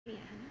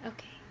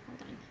Okay,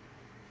 hold on.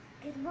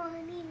 Good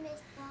morning,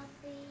 Miss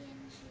Bobby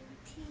and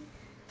Juneteenth.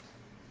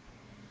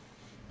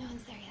 No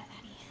one's there yet,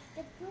 Addie.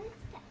 The birds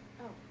that...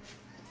 Oh.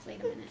 Let's wait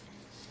a minute.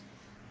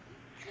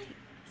 Okay,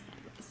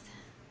 sideways.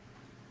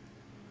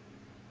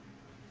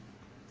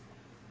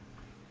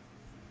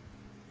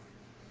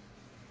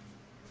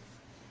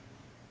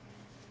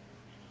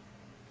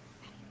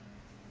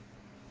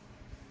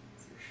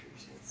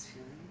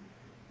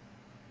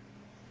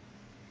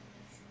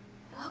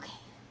 Okay.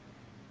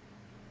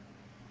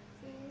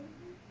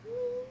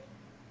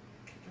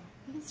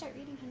 You can start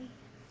reading, honey.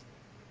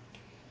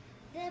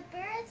 The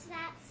birds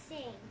that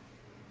sing.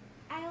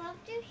 I love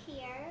to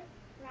hear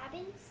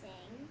robins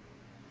sing,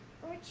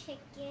 or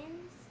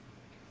chickens,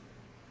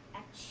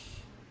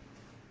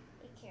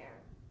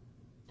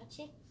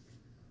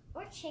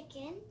 or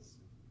chickens.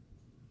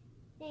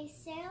 They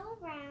sail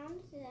around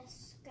the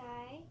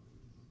sky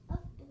of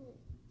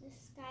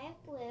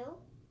blue,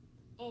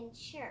 and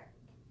chirp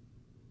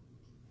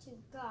to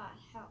God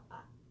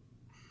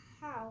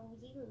how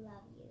we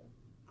love you.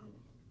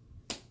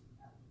 Amen.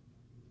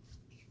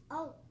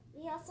 Oh,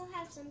 we also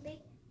have some big.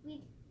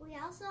 We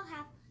also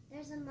have.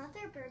 There's a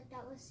mother bird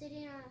that was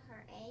sitting on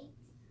her eggs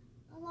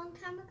a long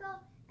time ago,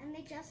 and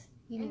they just.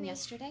 You mean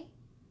yesterday?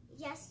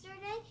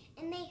 Yesterday,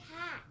 and they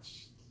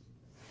hatched.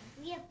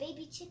 We have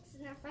baby chicks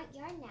in our front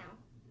yard now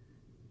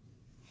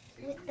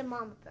with the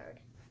mama bird.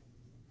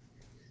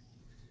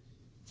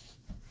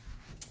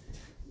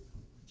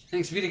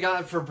 Thanks be to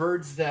God for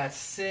birds that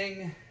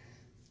sing.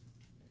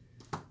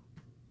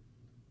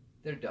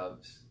 They're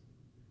doves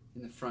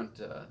in the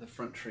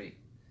front tree.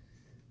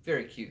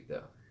 Very cute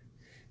though,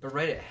 but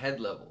right at head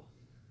level.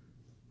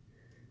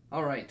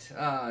 All right,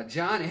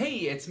 John. Hey,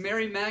 it's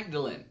Mary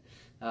Magdalene,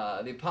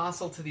 the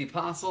apostle to the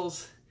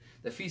apostles.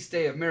 The feast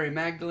day of Mary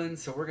Magdalene.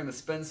 So we're going to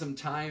spend some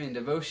time in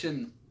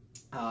devotion,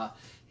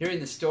 hearing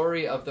the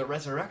story of the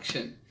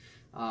resurrection.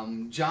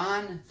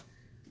 John.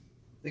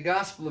 The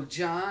Gospel of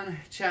John,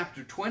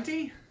 chapter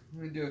 20. I'm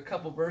going to do a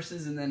couple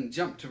verses and then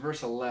jump to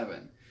verse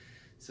 11.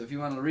 So if you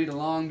want to read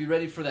along, be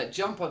ready for that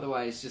jump.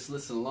 Otherwise, just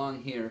listen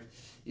along here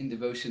in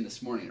devotion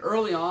this morning.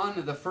 Early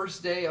on, the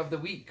first day of the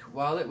week,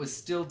 while it was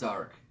still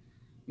dark,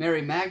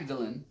 Mary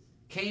Magdalene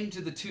came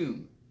to the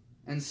tomb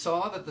and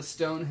saw that the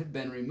stone had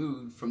been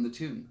removed from the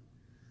tomb.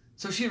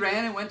 So she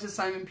ran and went to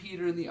Simon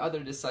Peter and the other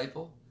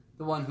disciple,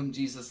 the one whom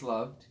Jesus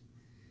loved,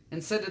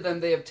 and said to them,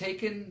 "They have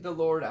taken the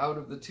Lord out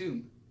of the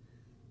tomb,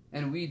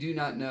 and we do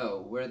not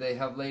know where they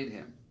have laid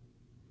him."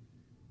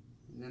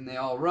 And then they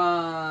all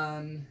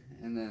run,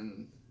 and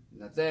then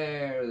not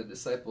there, the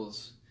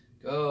disciples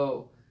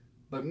go.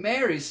 But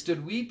Mary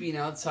stood weeping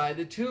outside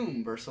the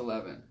tomb, verse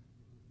 11.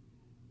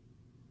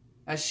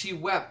 As she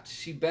wept,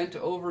 she bent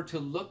over to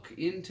look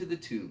into the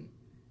tomb,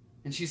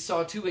 and she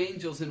saw two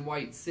angels in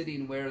white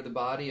sitting where the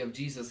body of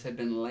Jesus had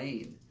been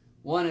laid,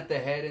 one at the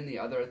head and the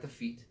other at the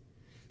feet.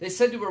 They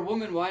said to her,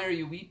 "Woman, why are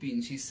you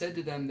weeping?" She said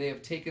to them, "They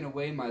have taken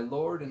away my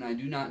Lord, and I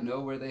do not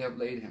know where they have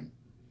laid him."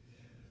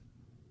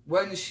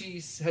 When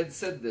she had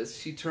said this,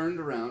 she turned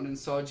around and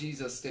saw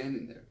Jesus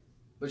standing there,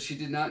 but she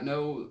did not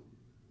know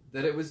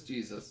that it was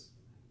Jesus.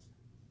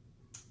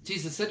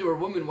 Jesus said to her,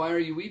 "Woman, why are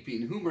you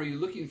weeping? Whom are you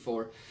looking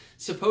for?"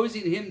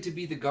 Supposing him to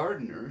be the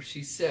gardener,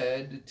 she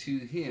said to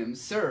him,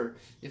 "Sir,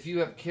 if you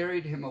have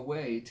carried him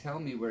away, tell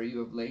me where you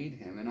have laid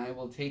him, and I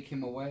will take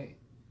him away."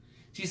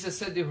 Jesus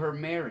said to her,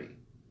 "Mary."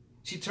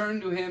 She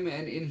turned to him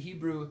and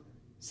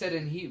said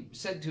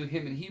to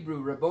him in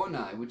Hebrew,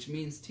 "Rabboni," which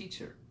means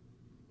teacher.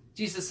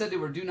 Jesus said to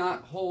her, "Do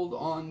not hold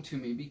on to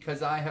me,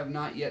 because I have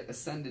not yet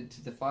ascended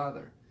to the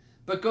Father.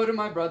 But go to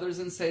my brothers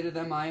and say to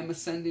them, I am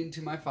ascending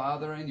to my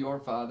Father and your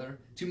Father,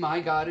 to my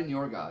God and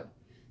your God."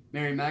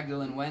 Mary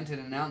Magdalene went and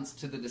announced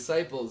to the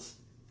disciples,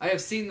 "I have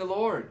seen the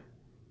Lord."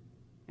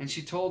 And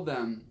she told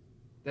them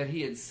that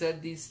he had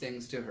said these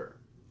things to her.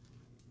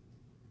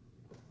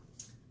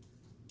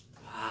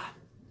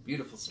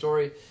 Beautiful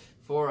story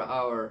for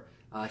our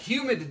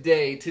humid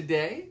day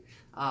today.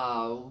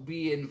 We'll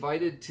be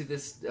invited to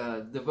this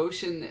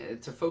devotion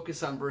to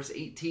focus on verse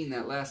 18,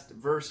 that last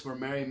verse where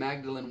Mary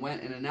Magdalene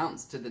went and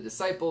announced to the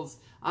disciples,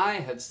 "I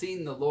have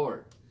seen the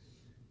Lord."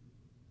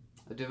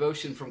 A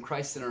devotion from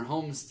Christ in our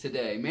homes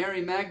today.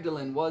 Mary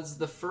Magdalene was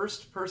the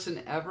first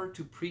person ever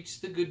to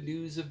preach the good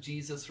news of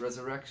Jesus'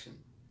 resurrection.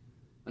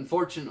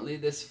 Unfortunately,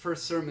 this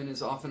first sermon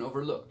is often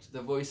overlooked.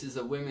 The voices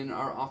of women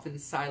are often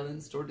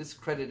silenced or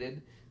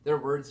discredited, their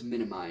words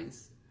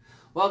minimized.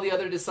 While the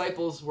other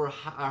disciples are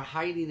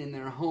hiding in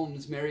their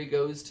homes, Mary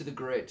goes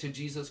to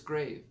Jesus'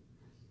 grave.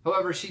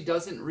 However, she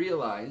doesn't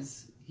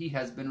realize he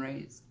has been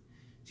raised.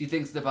 She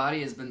thinks the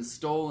body has been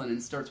stolen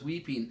and starts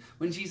weeping.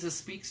 When Jesus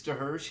speaks to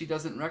her, she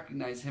doesn't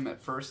recognize him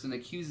at first and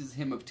accuses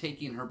him of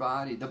taking her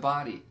body, the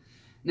body.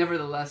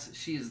 Nevertheless,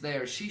 she is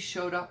there. She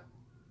showed up.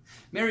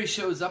 Mary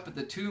shows up at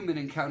the tomb and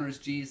encounters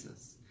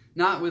Jesus.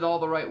 Not with all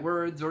the right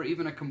words or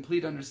even a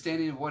complete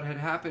understanding of what had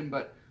happened,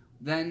 but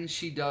then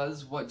she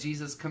does what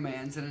Jesus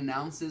commands and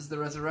announces the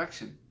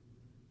resurrection.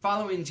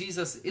 Following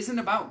Jesus isn't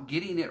about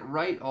getting it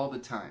right all the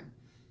time.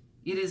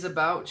 It is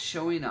about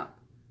showing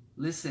up,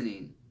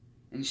 listening,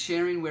 and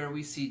sharing where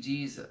we see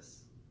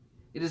Jesus.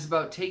 It is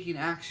about taking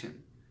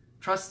action,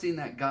 trusting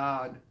that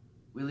God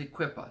will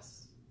equip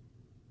us.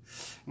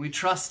 We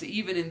trust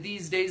even in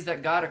these days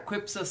that God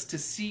equips us to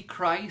see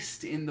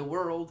Christ in the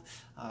world,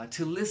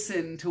 to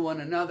listen to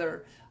one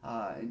another,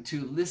 and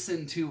to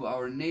listen to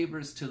our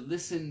neighbors, to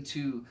listen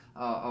to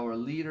our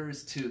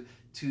leaders, to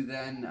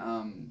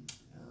then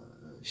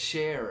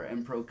share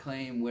and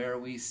proclaim where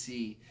we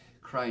see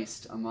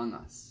Christ among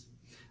us.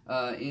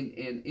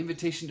 In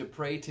invitation to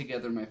pray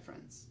together, my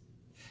friends.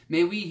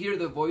 May we hear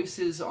the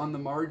voices on the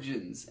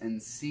margins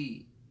and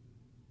see,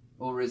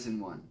 O risen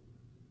one,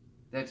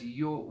 that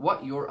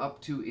what you're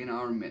up to in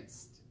our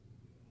midst.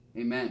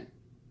 Amen.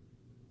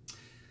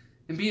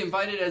 And be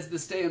invited as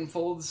this day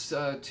unfolds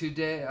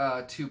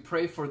today to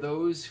pray for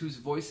those whose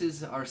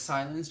voices are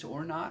silenced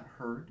or not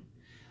heard,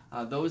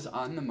 those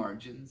on the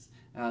margins.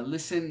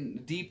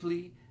 Listen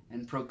deeply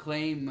and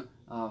proclaim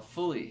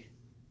fully,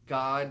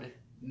 God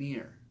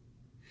near.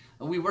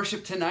 We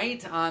worship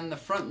tonight on the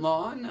front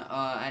lawn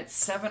at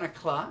 7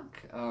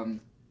 o'clock.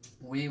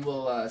 We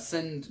will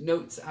send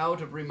notes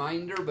out of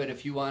reminder, but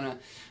if you want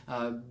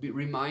to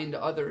remind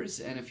others,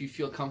 and if you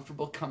feel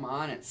comfortable, come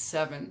on at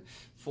 7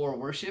 for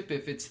worship.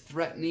 If it's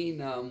threatening,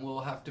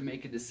 we'll have to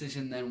make a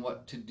decision then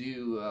what to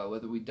do,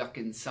 whether we duck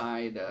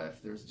inside,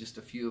 if there's just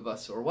a few of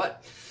us or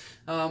what.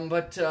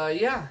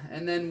 Yeah,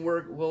 and then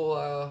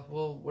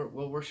we'll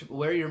worship.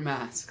 Wear your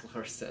mask,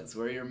 Laura says.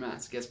 Wear your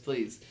mask. Yes,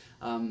 please.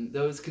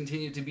 Those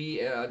continue to be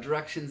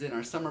directions in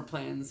our summer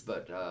plans,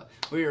 but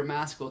wear your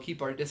mask. We'll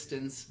keep our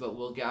distance, but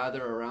we'll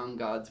gather around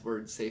God's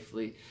word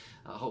safely,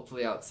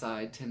 hopefully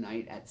outside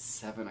tonight at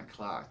 7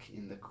 o'clock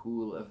in the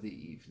cool of the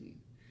evening.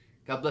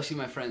 God bless you,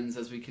 my friends,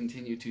 as we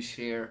continue to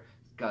share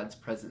God's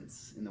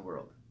presence in the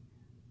world.